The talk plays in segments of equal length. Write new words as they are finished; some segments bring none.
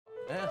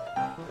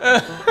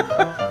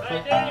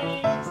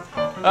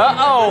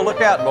Uh-oh,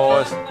 look out,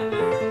 boys.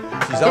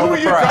 She's on Who the are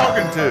you prowl.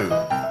 talking to?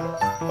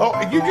 Oh,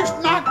 you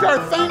just knocked our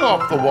thing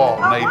off the wall,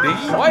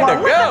 Nadine. Way to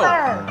go.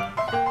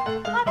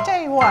 I'll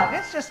tell you what,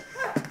 it's just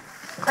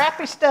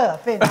crappy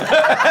stuff, isn't it?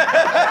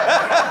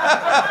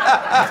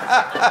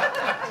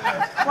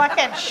 Like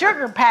that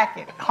sugar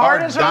packet,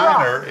 hard Our as a rock.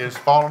 diner is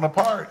falling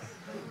apart.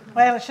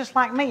 Well, it's just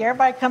like me.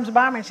 Everybody comes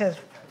by me and says,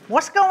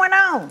 "What's going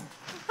on?"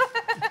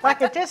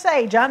 Like at this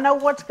age, I know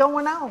what's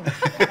going on.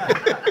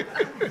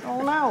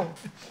 Oh no.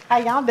 How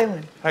y'all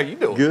doing? How you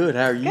doing? Good,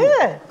 how are you?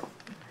 Good.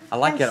 I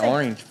like that Fancy.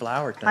 orange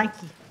flower thing. Thank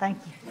you. Thank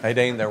you. Hey,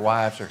 Dean, their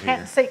wives are here.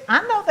 Can't see.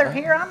 I know they're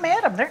here. I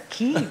met them. They're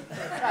cute.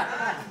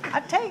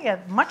 I tell you,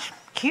 much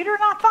cuter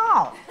than I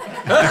thought.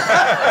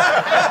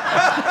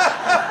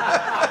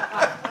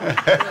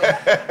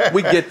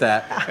 We get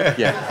that.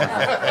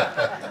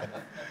 Yeah.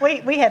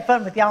 We had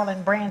fun with y'all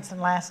in Branson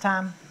last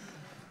time.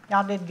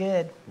 Y'all did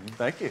good.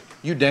 Thank you.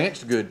 You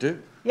danced good, too.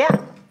 Yeah.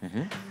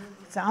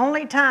 It's the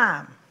only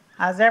time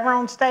I was ever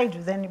on stage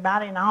with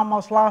anybody, and I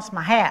almost lost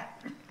my hat.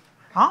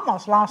 I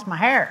almost lost my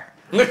hair.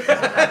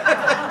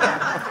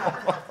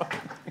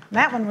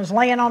 That one was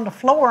laying on the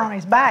floor on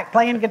his back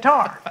playing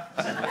guitar.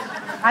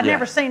 I'd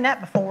never seen that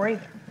before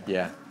either.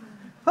 Yeah.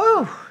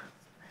 Whew.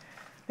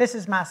 This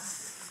is my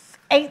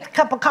 8th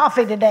cup of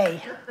coffee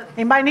today.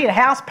 Anybody need a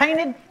house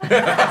painted?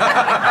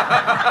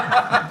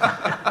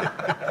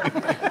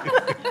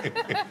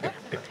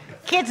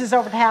 Kids was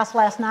over at the house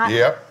last night.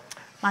 Yep.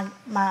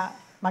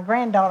 My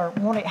granddaughter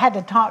had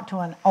to talk to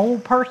an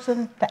old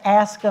person to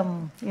ask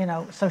them, you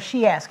know, so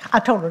she asked. I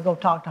told her to go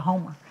talk to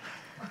Homer.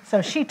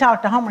 So she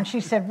talked to Homer and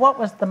she said, "What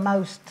was the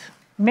most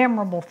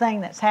memorable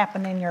thing that's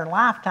happened in your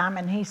lifetime?"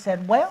 And he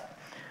said, "Well,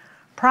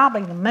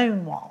 probably the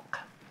moonwalk."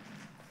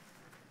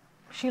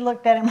 She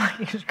looked at him like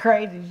he was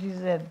crazy. She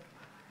said,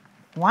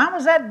 "Why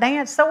was that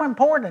dance so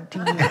important to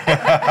you?"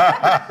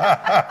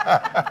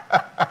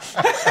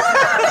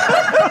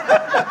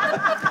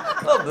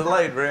 A little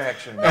delayed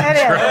reaction. It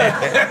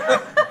is.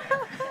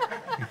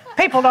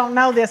 People don't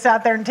know this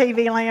out there in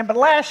TV land, but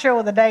last show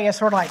of the day is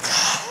sort of like,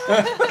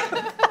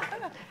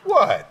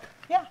 What?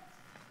 yeah.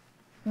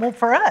 Well,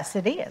 for us,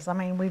 it is. I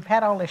mean, we've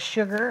had all this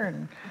sugar,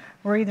 and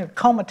we're either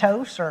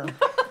comatose or,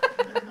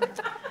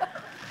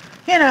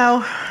 you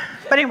know.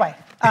 But anyway,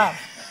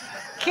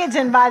 kids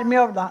invited me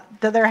over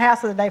to their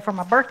house the other day for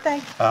my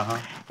birthday.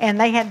 And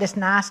they had this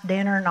nice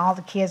dinner, and all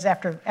the kids,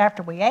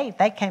 after we ate,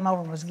 they came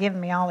over and was giving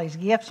me all these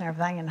gifts and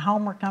everything. And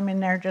Homer come in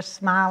there just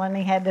smiling.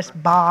 He had this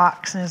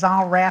box, and it's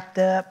all wrapped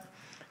up.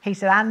 He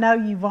said, "I know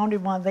you've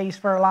wanted one of these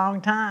for a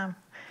long time."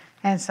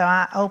 And so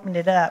I opened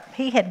it up.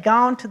 He had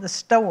gone to the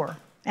store,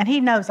 and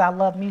he knows I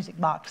love music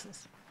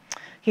boxes.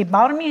 He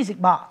bought a music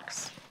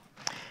box,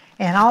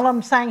 and all of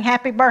them sang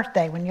 "Happy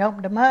Birthday" when you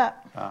opened them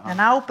up. And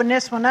I opened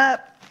this one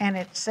up, and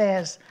it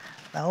says,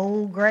 "The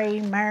old gray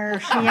mare,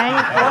 she ain't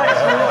what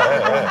she used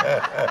to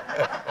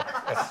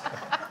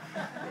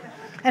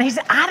be." And he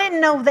said, "I didn't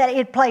know that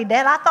it played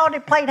that. I thought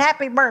it played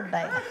Happy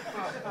Birthday."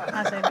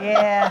 I said,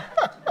 "Yeah,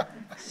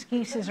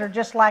 excuses are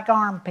just like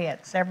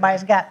armpits.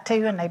 Everybody's got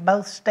two, and they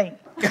both stink."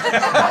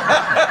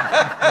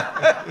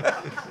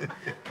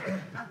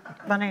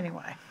 But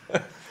anyway.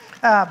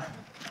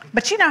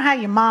 But you know how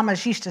your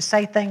mamas used to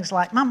say things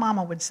like, my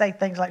mama would say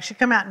things like, she'd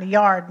come out in the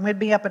yard and we'd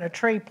be up in a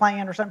tree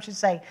playing or something. She'd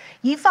say,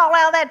 "You fall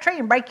out of that tree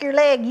and break your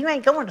leg, you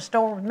ain't going to the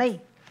store with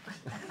me."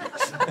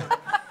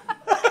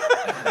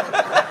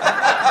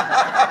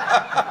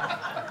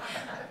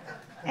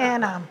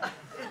 And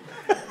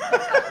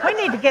we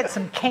need to get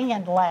some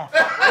canned laughter.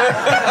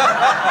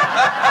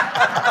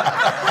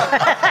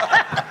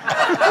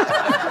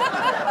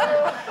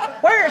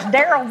 Where's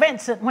Daryl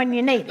Vincent when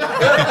you need him?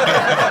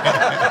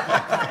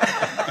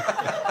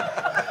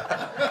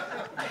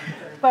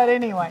 But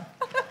anyway.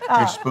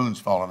 Your spoon's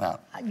falling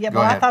out. Yeah, Go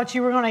but ahead. I thought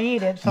you were going to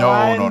eat it, so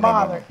I didn't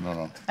bother.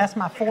 No. That's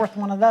my 4th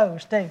one of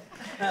those, too.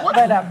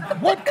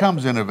 What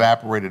comes in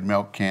evaporated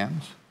milk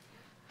cans?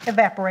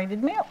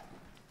 Evaporated milk.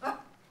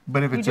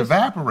 But if it's just-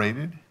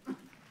 evaporated...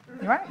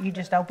 Right, you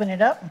just open it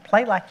up and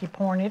play like you're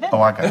pouring it in. Oh,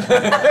 I got you.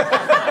 You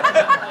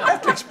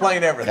have to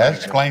explain everything. That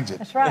explains it.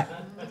 That's right.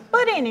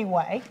 But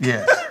anyway,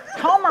 Yes.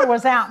 Homer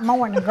was out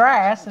mowing the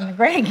grass, and the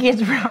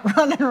grandkids were out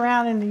running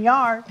around in the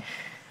yard.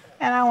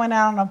 And I went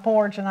out on the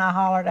porch, and I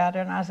hollered out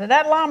there, and I said,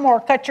 "That lawnmower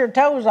cut your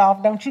toes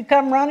off. Don't you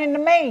come running to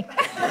me." And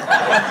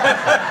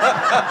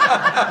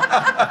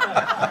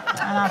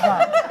I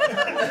thought,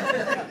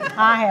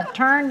 I have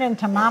turned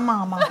into my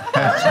mama.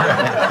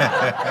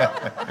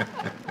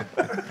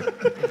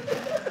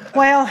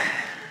 Well,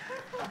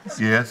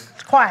 Yes.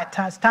 it's quiet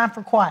time. It's time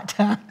for quiet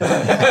time.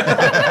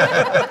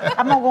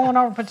 I'm going to go on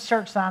over and put the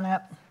search sign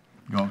up.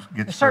 Go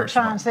get The search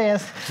sign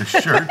says, The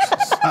search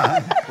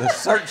sign. The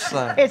search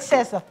sign. it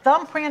says, "The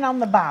thumbprint on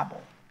the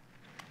Bible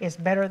is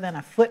better than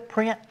a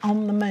footprint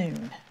on the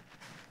moon."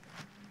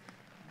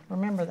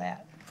 Remember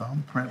that.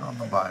 Thumbprint on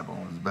the Bible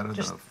is better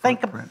Just than a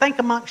think footprint.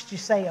 amongst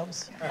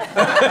yourselves.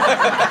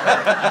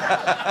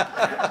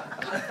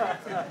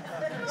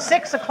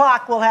 6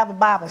 o'clock, we'll have a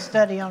Bible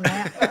study on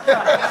that.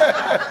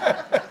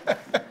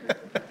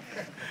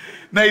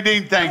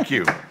 Nadine, thank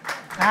you.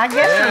 I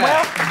guess you're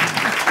welcome.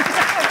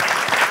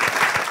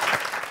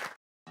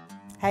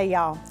 Hey,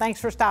 y'all. Thanks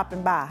for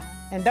stopping by.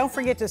 And don't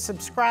forget to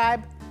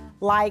subscribe,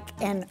 like,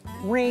 and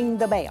ring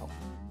the bell.